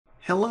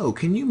Hello,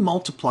 can you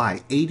multiply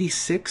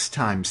 86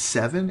 times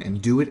 7 and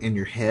do it in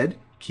your head?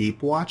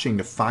 Keep watching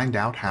to find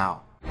out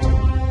how.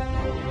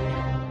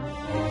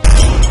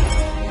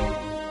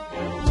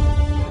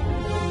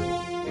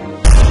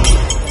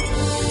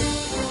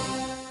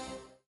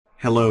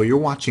 Hello, you're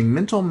watching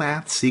Mental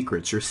Math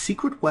Secrets, your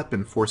secret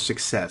weapon for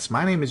success.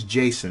 My name is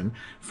Jason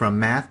from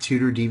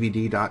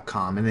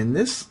MathTutorDVD.com, and in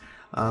this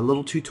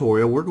little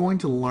tutorial, we're going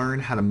to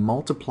learn how to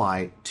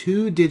multiply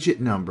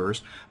two-digit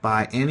numbers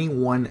by any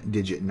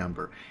one-digit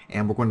number.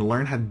 And we're going to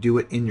learn how to do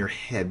it in your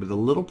head. With a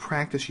little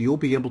practice, you'll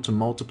be able to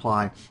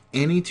multiply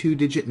any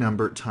two-digit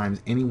number times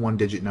any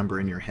one-digit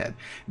number in your head.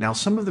 Now,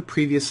 some of the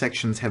previous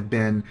sections have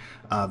been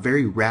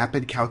very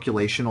rapid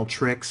calculational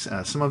tricks.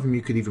 Some of them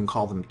you could even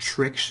call them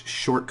tricks,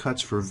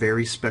 shortcuts for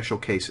very special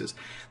cases.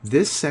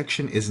 This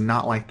section is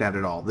not like that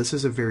at all. This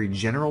is a very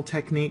general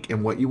technique,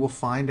 and what you will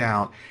find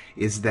out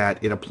is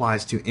that it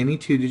applies to any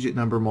two-digit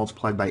number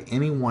multiplied by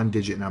any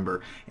one-digit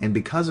number, and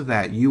because of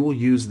that you will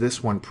use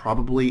this one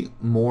probably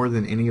more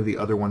than any of the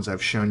other ones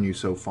I've shown you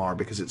so far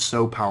because it's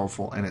so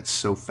powerful and it's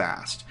so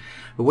fast.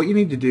 But what you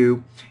need to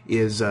do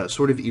is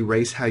sort of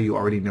erase how you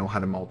already know how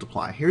to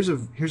multiply. Here's a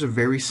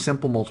very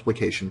simple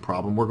multiplication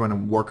problem. We're going to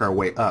work our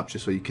way up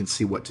just so you can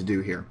see what to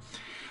do here.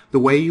 The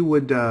way you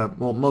would,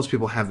 well, most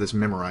people have this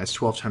memorized.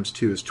 12 times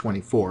 2 is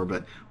 24,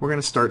 but we're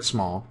going to start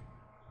small.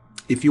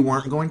 If you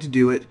weren't going to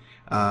do it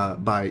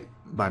by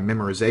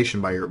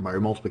memorization, by your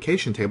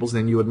multiplication tables,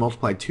 then you would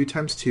multiply 2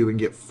 times 2 and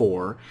get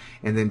 4,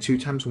 and then 2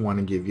 times 1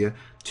 and give you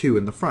 2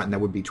 in the front, and that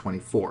would be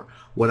 24.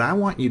 What I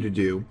want you to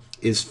do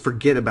is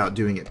forget about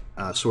doing it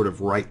sort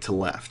of right to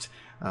left.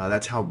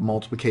 That's how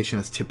multiplication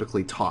is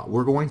typically taught.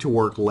 We're going to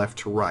work left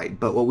to right,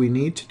 but what we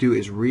need to do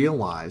is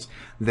realize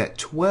that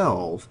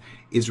 12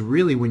 is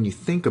really, when you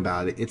think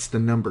about it, it's the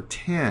number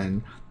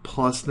 10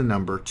 plus the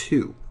number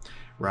 2.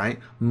 Right?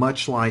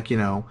 Much like,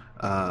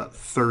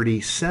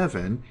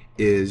 37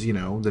 is,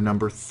 the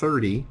number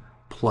 30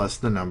 plus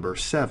the number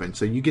 7.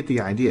 So you get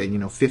the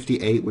idea.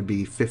 58 would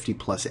be 50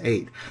 plus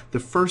 8. The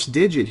first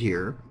digit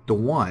here, the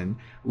 1,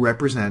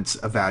 represents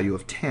a value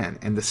of 10,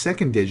 and the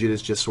second digit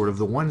is just sort of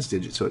the ones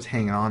digit, so it's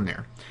hanging on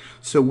there.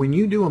 So when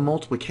you do a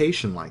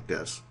multiplication like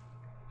this,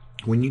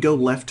 when you go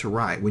left to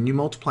right, when you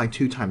multiply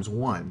 2 times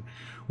 1,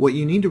 what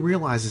you need to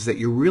realize is that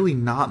you're really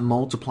not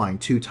multiplying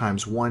 2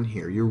 times 1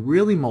 here. You're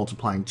really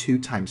multiplying 2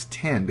 times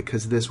 10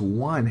 because this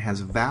 1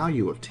 has a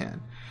value of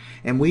 10.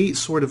 And we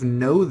sort of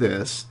know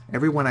this.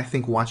 Everyone I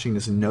think watching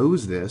this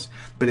knows this,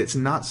 but it's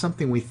not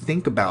something we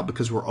think about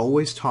because we're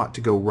always taught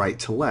to go right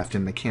to left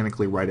and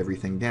mechanically write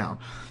everything down.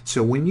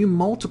 So when you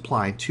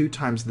multiply 2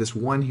 times this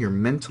 1 here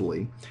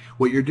mentally,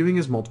 what you're doing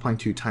is multiplying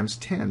 2 times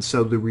 10.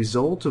 So the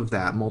result of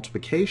that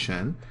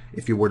multiplication,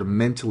 if you were to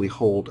mentally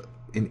hold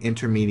an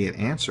intermediate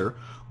answer,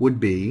 would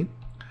be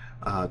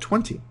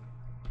 20,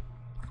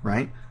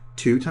 right?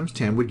 2 times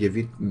 10 would give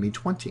me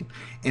 20.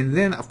 And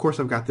then, of course,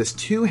 I've got this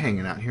 2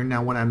 hanging out here.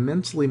 Now, when I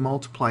mentally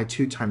multiply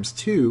 2 times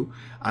 2,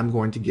 I'm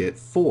going to get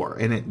 4.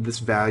 And this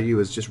value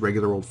is just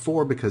regular old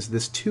 4 because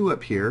this 2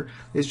 up here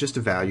is just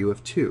a value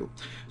of 2.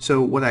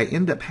 So what I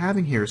end up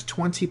having here is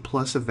 20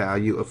 plus a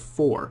value of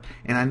 4.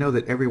 And I know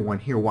that everyone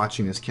here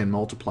watching this can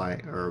multiply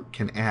or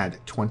can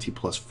add 20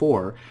 plus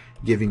 4,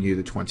 giving you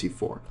the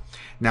 24.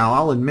 Now,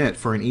 I'll admit,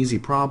 for an easy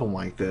problem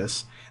like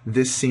this,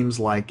 this seems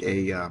like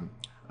a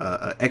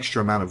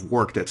extra amount of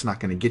work that's not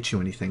going to get you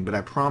anything, but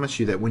I promise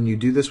you that when you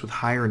do this with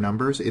higher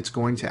numbers, it's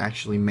going to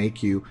actually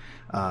make you,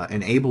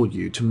 enable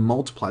you to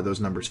multiply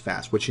those numbers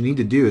fast. What you need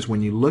to do is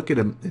when you look at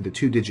a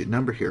two-digit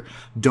number here,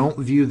 don't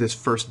view this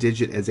first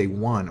digit as a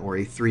 1 or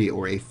a 3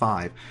 or a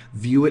 5.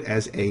 View it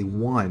as a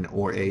 1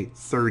 or a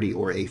 30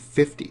 or a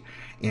 50.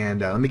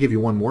 And let me give you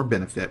one more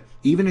benefit.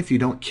 Even if you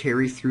don't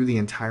carry through the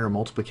entire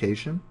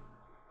multiplication,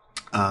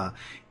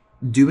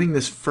 doing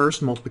this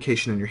first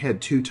multiplication in your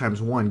head, 2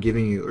 times 1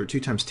 giving you, or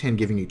 2 times 10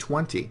 giving you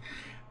 20,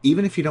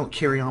 even if you don't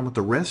carry on with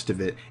the rest of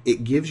it,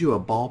 it gives you a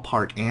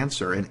ballpark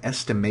answer, an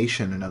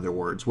estimation, in other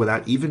words,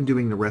 without even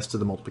doing the rest of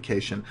the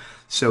multiplication.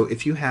 So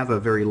if you have a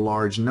very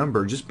large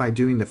number, just by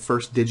doing the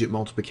first digit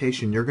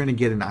multiplication, you're going to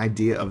get an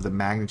idea of the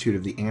magnitude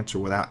of the answer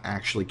without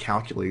actually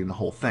calculating the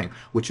whole thing,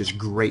 which is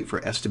great for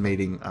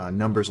estimating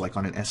numbers like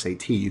on an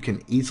SAT. You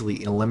can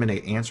easily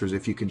eliminate answers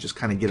if you can just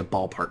kind of get a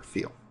ballpark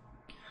feel.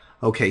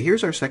 Okay,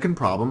 here's our second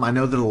problem. I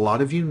know that a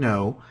lot of you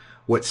know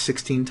what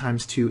 16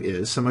 times 2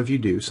 is. Some of you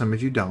do, some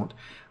of you don't.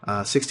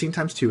 16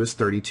 times 2 is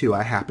 32.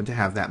 I happen to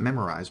have that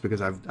memorized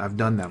because I've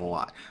done that a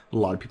lot. A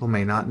lot of people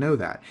may not know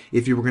that.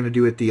 If you were going to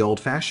do it the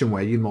old-fashioned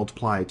way, you'd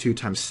multiply 2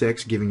 times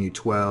 6, giving you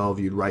 12.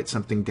 You'd write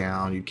something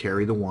down. You'd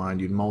carry the 1.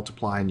 You'd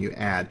multiply and you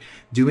add.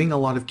 Doing a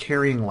lot of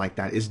carrying like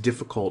that is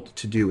difficult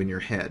to do in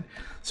your head.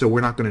 So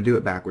we're not going to do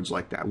it backwards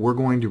like that. We're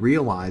going to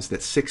realize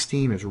that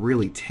 16 is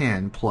really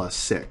 10 plus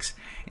 6.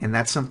 And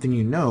that's something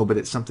you know, but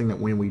it's something that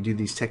when we do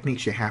these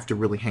techniques, you have to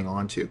really hang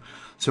on to.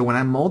 So when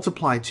I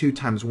multiply 2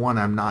 times 1,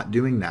 I'm not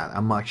doing that.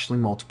 I'm actually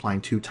multiplying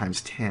 2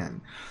 times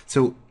 10.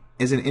 So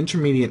as an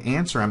intermediate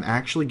answer, I'm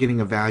actually getting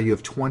a value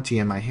of 20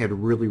 in my head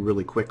really,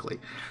 really quickly.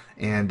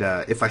 And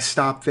if I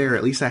stop there,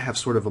 at least I have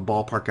sort of a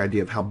ballpark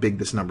idea of how big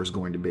this number is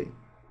going to be.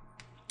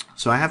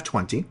 So I have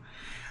 20,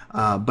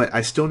 but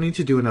I still need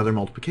to do another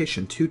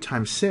multiplication. 2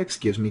 times 6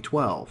 gives me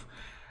 12.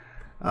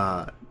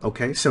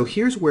 Okay, so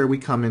here's where we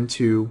come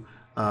into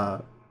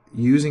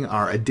using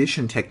our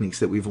addition techniques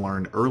that we've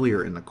learned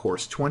earlier in the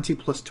course. 20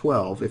 plus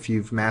 12, if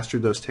you've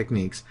mastered those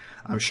techniques,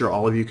 I'm sure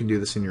all of you can do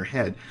this in your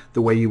head.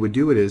 The way you would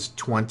do it is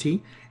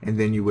 20, and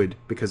then you would,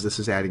 because this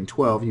is adding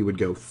 12, you would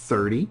go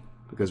 30,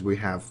 because we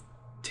have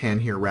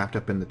 10 here wrapped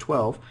up in the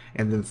 12,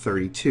 and then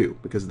 32,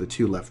 because of the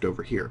 2 left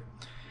over here.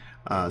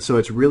 So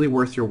it's really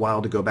worth your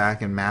while to go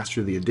back and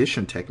master the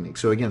addition technique.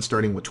 So again,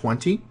 starting with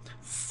 20,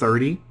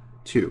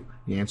 32.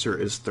 The answer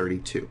is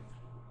 32.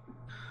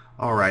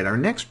 All right, our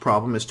next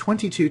problem is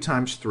 22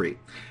 times 3.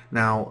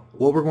 Now,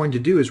 what we're going to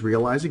do is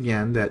realize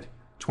again that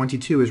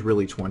 22 is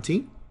really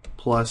 20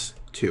 plus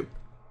 2.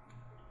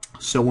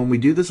 So when we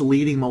do this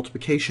leading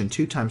multiplication,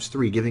 2 times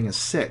 3 giving us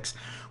 6,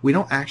 we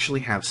don't actually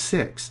have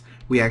 6,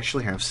 we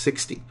actually have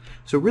 60.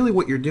 So really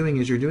what you're doing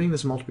is you're doing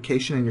this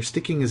multiplication and you're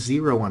sticking a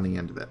 0 on the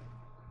end of it.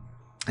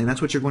 And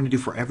that's what you're going to do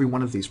for every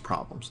one of these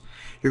problems.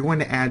 You're going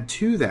to add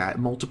to that,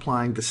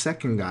 multiplying the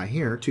second guy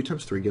here. 2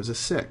 times 3 gives us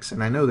 6.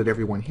 And I know that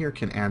everyone here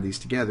can add these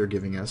together,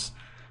 giving us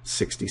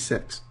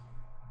 66.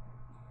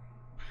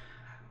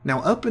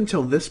 Now, up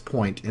until this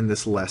point in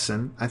this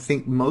lesson, I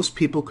think most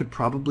people could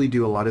probably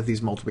do a lot of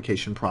these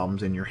multiplication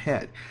problems in your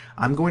head.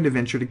 I'm going to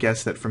venture to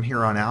guess that from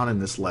here on out in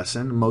this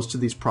lesson, most of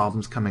these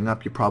problems coming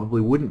up you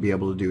probably wouldn't be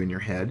able to do in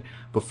your head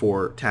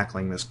before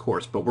tackling this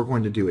course, but we're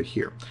going to do it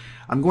here.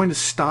 I'm going to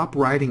stop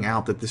writing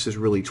out that this is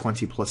really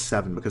 20 plus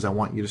 7 because I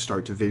want you to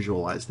start to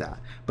visualize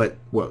that. But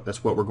well,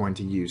 that's what we're going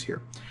to use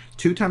here.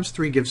 2 times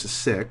 3 gives us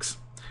 6,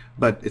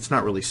 but it's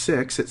not really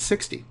 6, it's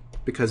 60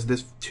 because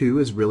this 2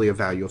 is really a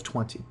value of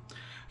 20.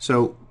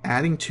 So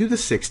adding to the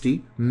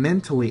 60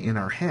 mentally in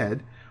our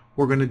head,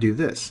 we're going to do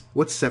this.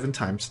 What's 7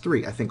 times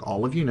 3? I think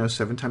all of you know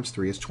 7 times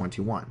 3 is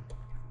 21.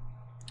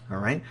 All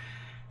right?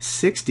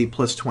 60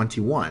 plus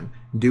 21,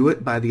 do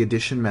it by the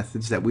addition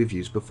methods that we've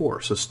used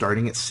before. So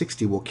starting at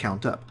 60, we'll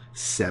count up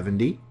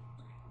 70,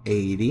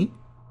 80,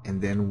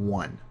 and then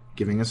 1,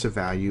 giving us a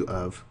value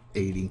of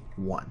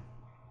 81.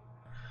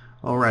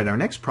 All right, our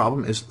next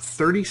problem is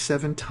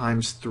 37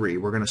 times 3.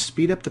 We're going to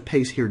speed up the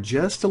pace here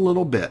just a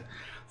little bit.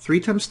 3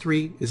 times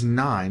 3 is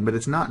 9, but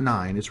it's not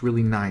 9, it's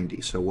really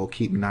 90. So we'll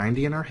keep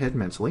 90 in our head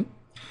mentally,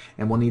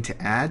 and we'll need to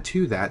add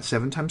to that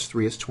 7 times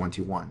 3 is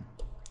 21.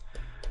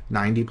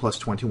 90 plus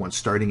 21,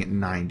 starting at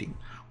 90.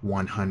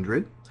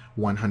 100,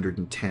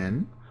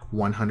 110,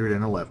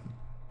 111.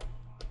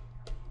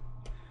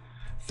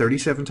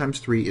 37 times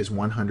 3 is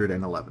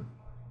 111.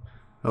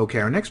 Okay,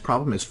 our next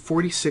problem is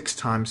 46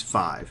 times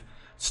 5.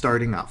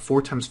 Starting out,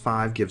 4 times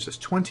 5 gives us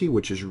 20,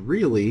 which is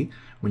really,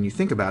 when you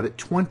think about it,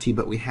 20,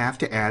 but we have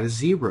to add a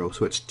 0,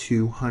 so it's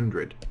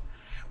 200.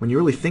 When you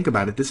really think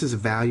about it, this is a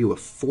value of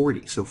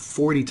 40, so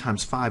 40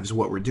 times 5 is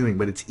what we're doing,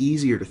 but it's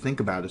easier to think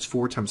about as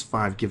 4 times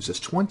 5 gives us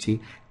 20,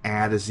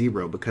 add a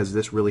 0, because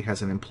this really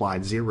has an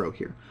implied 0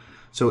 here.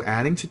 So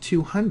adding to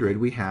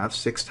 200, we have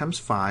 6 times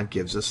 5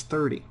 gives us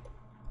 30.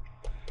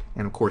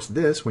 And of course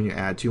this, when you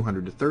add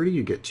 200 to 30,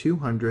 you get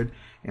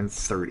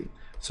 230.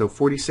 So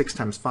 46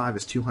 times 5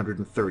 is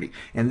 230.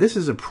 And this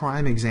is a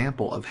prime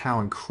example of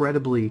how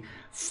incredibly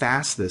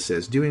fast this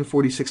is. Doing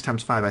 46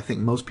 times 5, I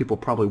think most people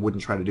probably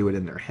wouldn't try to do it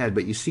in their head,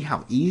 but you see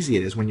how easy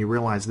it is when you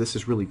realize this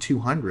is really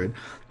 200,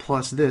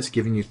 plus this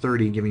giving you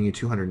 30, giving you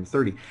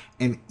 230.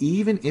 And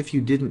even if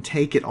you didn't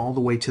take it all the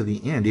way to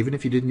the end, even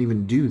if you didn't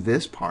even do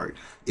this part,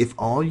 if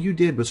all you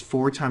did was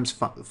 4 times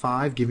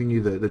 5, giving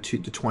you the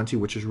 20,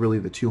 which is really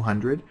the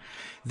 200,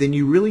 then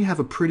you really have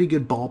a pretty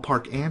good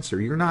ballpark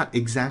answer. You're not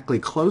exactly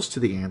close to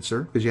the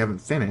answer because you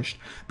haven't finished,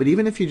 but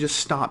even if you just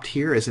stopped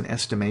here as an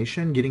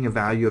estimation, getting a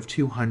value of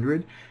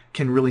 200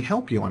 can really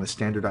help you on a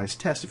standardized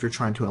test if you're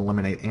trying to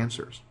eliminate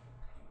answers.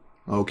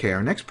 Okay,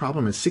 our next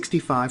problem is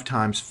 65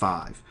 times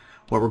 5.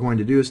 What we're going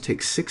to do is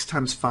take 6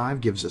 times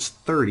 5 gives us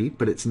 30,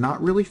 but it's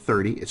not really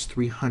 30, it's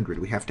 300.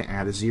 We have to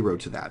add a 0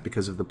 to that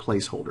because of the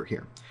placeholder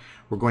here.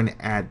 We're going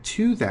to add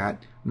to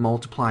that,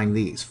 multiplying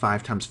these.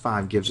 5 times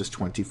 5 gives us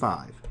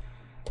 25.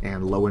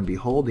 And lo and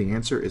behold, the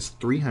answer is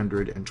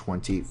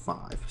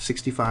 325.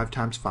 65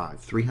 times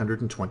 5,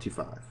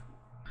 325.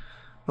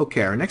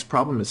 Okay, our next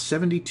problem is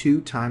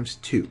 72 times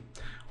 2.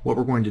 What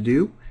we're going to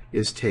do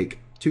is take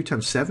 2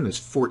 times 7 is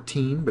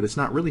 14, but it's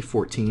not really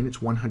 14,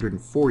 it's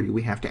 140.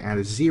 We have to add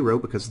a 0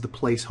 because of the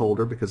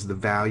placeholder, because of the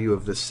value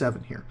of this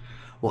 7 here.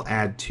 We'll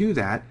add to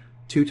that,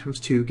 2 times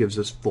 2 gives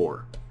us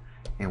 4.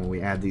 And when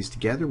we add these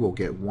together, we'll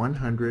get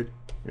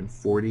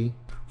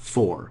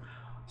 144.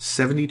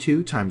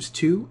 72 times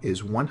 2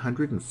 is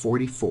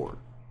 144.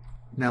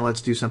 Now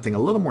let's do something a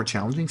little more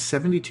challenging.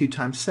 72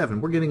 times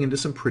 7. We're getting into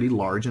some pretty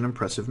large and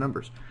impressive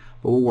numbers.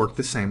 But we'll work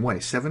the same way.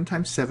 7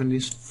 times 7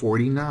 is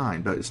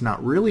 49, but it's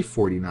not really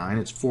 49,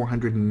 it's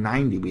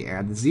 490. We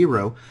add the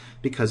 0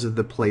 because of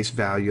the place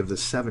value of the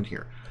 7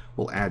 here.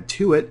 We'll add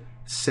to it,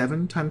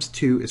 7 times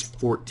 2 is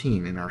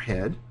 14 in our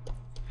head.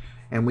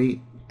 And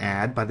we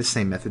add by the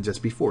same methods as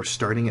before,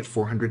 starting at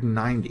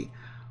 490.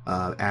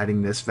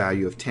 Adding this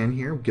value of 10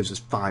 here gives us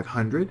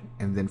 500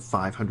 and then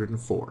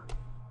 504.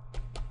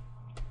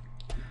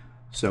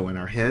 So in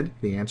our head,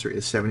 the answer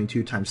is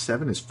 72 times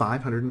 7 is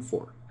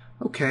 504.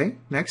 Okay,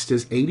 next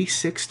is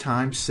 86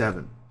 times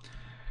 7.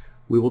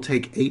 We will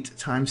take 8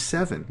 times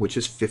 7, which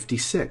is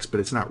 56, but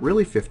it's not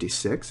really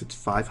 56, it's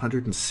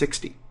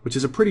 560, which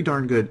is a pretty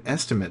darn good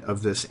estimate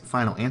of this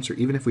final answer,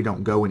 even if we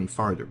don't go any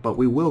farther. But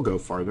we will go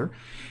farther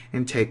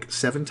and take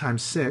 7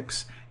 times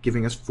 6,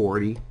 giving us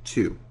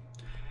 42.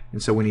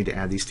 And so we need to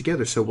add these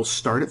together. So we'll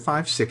start at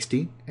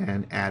 560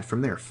 and add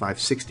from there.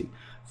 560,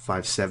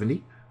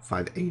 570,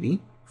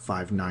 580,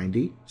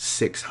 590,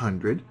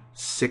 600,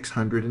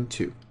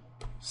 602.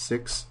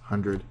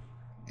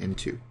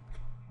 602.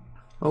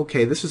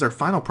 Okay, this is our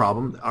final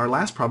problem. Our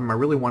last problem, I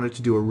really wanted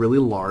to do a really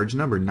large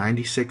number.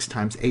 96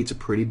 times 8 is a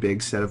pretty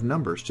big set of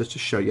numbers, just to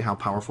show you how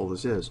powerful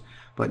this is.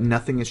 But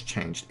nothing has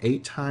changed.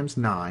 8 times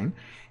 9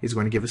 is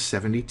going to give us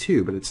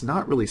 72, but it's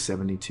not really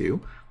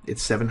 72.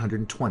 It's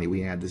 720.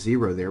 We add the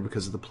 0 there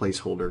because of the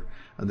placeholder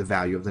of the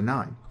value of the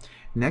 9.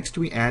 Next,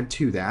 we add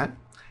to that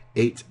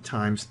 8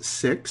 times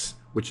 6,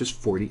 which is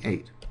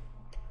 48.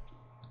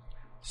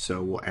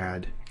 So we'll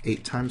add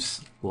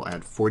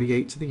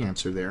 48 to the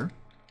answer there.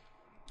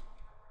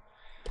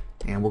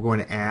 And we're going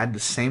to add the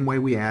same way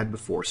we add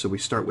before. So we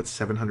start with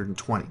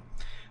 720.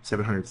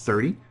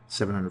 730,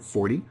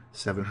 740,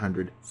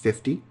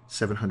 750,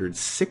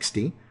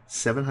 760,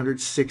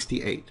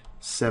 768.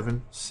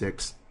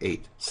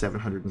 768,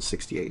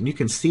 768. And you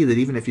can see that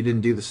even if you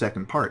didn't do the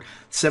second part,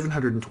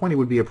 720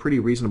 would be a pretty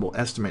reasonable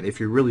estimate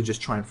if you're really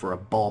just trying for a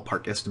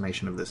ballpark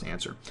estimation of this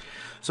answer.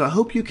 So I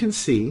hope you can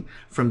see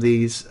from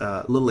these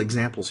little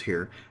examples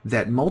here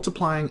that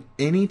multiplying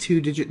any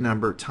two-digit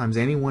number times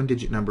any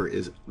one-digit number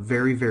is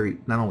very, very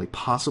not only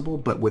possible,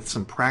 but with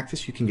some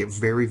practice you can get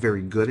very,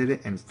 very good at it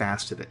and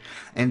fast at it.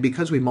 And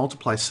because we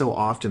multiply so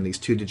often these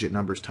two-digit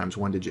numbers times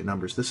one-digit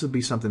numbers, this would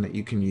be something that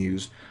you can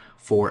use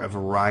for a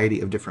variety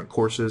of different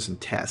courses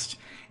and tests.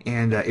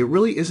 And it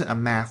really isn't a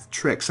math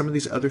trick. Some of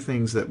these other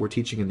things that we're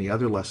teaching in the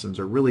other lessons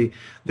are really,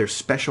 they're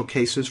special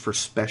cases for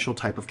special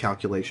type of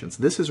calculations.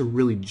 This is a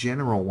really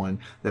general one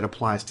that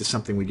applies to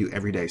something we do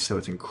every day, so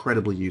it's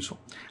incredibly useful.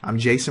 I'm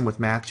Jason with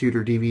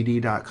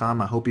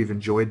MathTutorDVD.com. I hope you've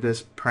enjoyed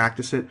this.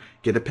 Practice it.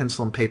 Get a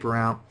pencil and paper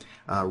out.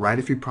 Write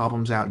a few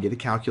problems out. Get a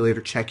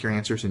calculator. Check your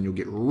answers, and you'll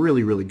get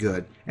really, really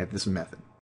good at this method.